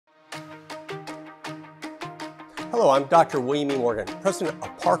Hello, I'm Dr. William E. Morgan, President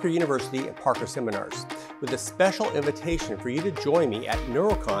of Parker University and Parker Seminars, with a special invitation for you to join me at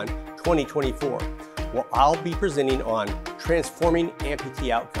NeuroCon 2024, where I'll be presenting on transforming amputee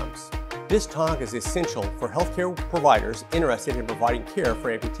outcomes. This talk is essential for healthcare providers interested in providing care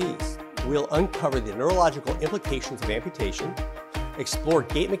for amputees. We'll uncover the neurological implications of amputation, explore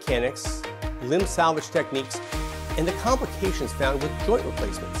gait mechanics, limb salvage techniques, and the complications found with joint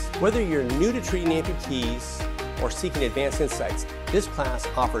replacements. Whether you're new to treating amputees or seeking advanced insights, this class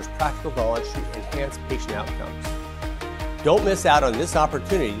offers practical knowledge to enhance patient outcomes. Don't miss out on this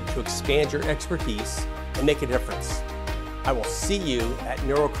opportunity to expand your expertise and make a difference. I will see you at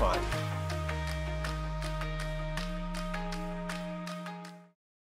NeuroCon.